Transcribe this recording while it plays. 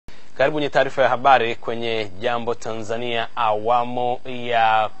Karibu ni taarifa ya habari kwenye Jambo Tanzania awamu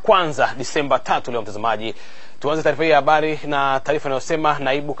ya kwanza Disemba 3 leo mtazamaji. Tuanze taarifa hii ya habari na taarifa inayosema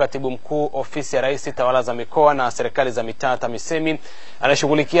naibu katibu mkuu ofisi ya Rais tawala za mikoa na serikali za mitaa TAMISEMI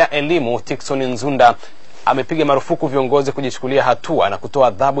anashughulikia elimu Tikson Nzunda amepiga marufuku viongozi kujichukulia hatua na kutoa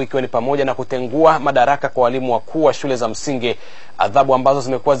adhabu ikiwa ni pamoja na kutengua madaraka kwa walimu wakuu wa shule za msingi, adhabu ambazo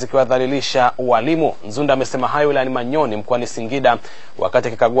zimekuwa zikiwadhalilisha walimu. Nzunda amesema hayo wilayani Manyoni mkoani Singida wakati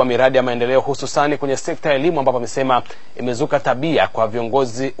akikagua miradi ya maendeleo hususani kwenye sekta ya elimu, ambapo amesema imezuka tabia kwa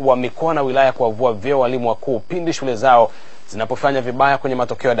viongozi wa mikoa na wilaya kuwavua vyeo walimu wakuu pindi shule zao zinapofanya vibaya kwenye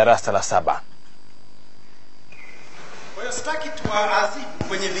matokeo ya darasa la 7. Kwa hiyo sitaki tuwaadhibu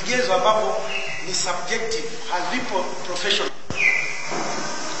kwenye vigezo ambavyo ni subjective, havipo professional.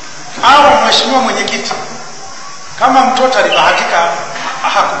 Au mheshimiwa mwenyekiti, kama mtoto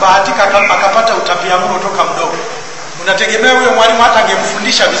hakubahatika akapata utapiamlo toka mdogo, unategemea huyo mwalimu hata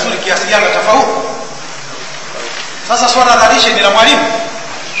angemfundisha vizuri kiasi gani atafaulu? Sasa swala la lishe ni la mwalimu?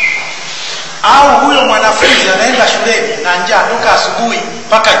 Au huyo mwanafunzi anaenda shuleni na njaa toka asubuhi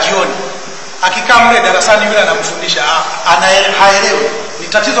mpaka jioni, akikaa mle darasani yule anamfundisha haelewi, ni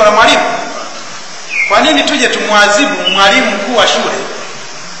tatizo la mwalimu? Kwa nini tuje tumwadhibu mwalimu mkuu wa shule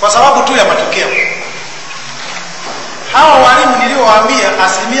kwa sababu tu ya matokeo? Hawa walimu niliowaambia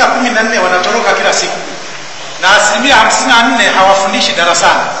 14% wanatoroka kila siku na 54% hawafundishi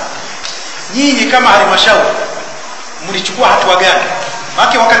darasani. Nyinyi kama halmashauri mlichukua hatua gani?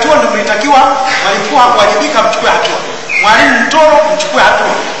 Maana wakati huo ndio mlitakiwa mwalimu hakuwajibika mchukue hatua. Mwalimu mtoro mchukue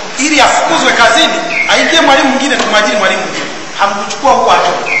hatua ili afukuzwe kazini, aingie mwalimu mwingine, tumwajiri mwalimu mwingine. Hamkuchukua huko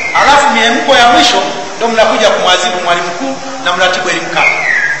hatua. Alafu miemko ya mwisho ndio mnakuja kumwadhibu mwalimu mkuu na mratibu elimu kata.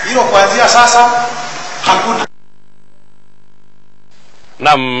 Hilo kuanzia sasa hakuna.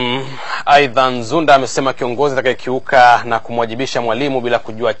 Aidha Nzunda amesema kiongozi atakayekiuka na kumwajibisha mwalimu bila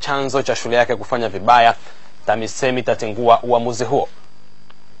kujua chanzo cha shule yake kufanya vibaya, TAMISEMI tatengua uamuzi huo.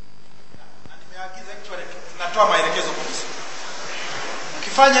 Nimeagiza tunatoa maelekezo kabisa.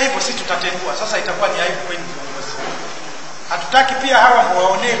 Ukifanya hivyo sisi tutatengua. Sasa itakuwa ni aibu kwenu viongozi. Hatutaki pia hawa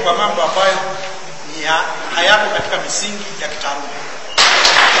muwaonee kwa mambo ambayo ni hayako katika misingi ya kitaaluma.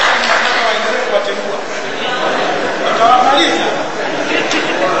 Tunataka waendelee kuwatengua. Watawamaliza.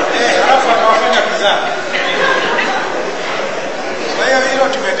 Halafu watawafanya kizaa. Kwa hiyo hilo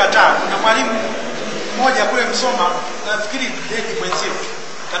tumekataa. Kuna mwalimu mmoja kule Msoma, nafikiri Deji mwenzio,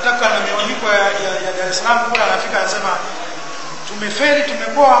 nataka na mioniko ya Dar es Salaam kule, anafika anasema tumefeli,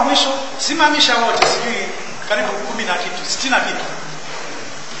 tumekuwa wa mwisho, simamisha wote, sijui karibu 10 na kitu 60 na kitu.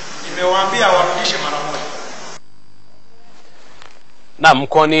 Nimewaambia warudishe mara moja.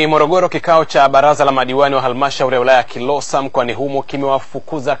 Mkoani Morogoro, kikao cha baraza la madiwani wa halmashauri ya wilaya ya Kilosa mkoani humo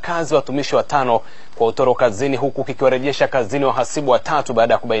kimewafukuza kazi watumishi 5 kwa utoro kazini, huku kikiwarejesha kazini wahasibu 3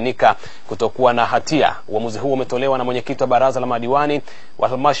 baada ya kubainika kutokuwa na hatia. Uamuzi huo umetolewa na mwenyekiti wa baraza la madiwani wa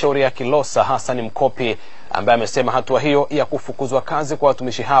halmashauri ya Kilosa Hassan Mkopi, ambaye amesema hatua hiyo ya kufukuzwa kazi kwa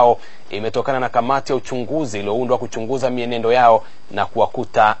watumishi hao imetokana na kamati ya uchunguzi iliyoundwa kuchunguza mienendo yao na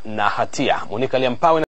kuwakuta na hatia. Monica Liampawe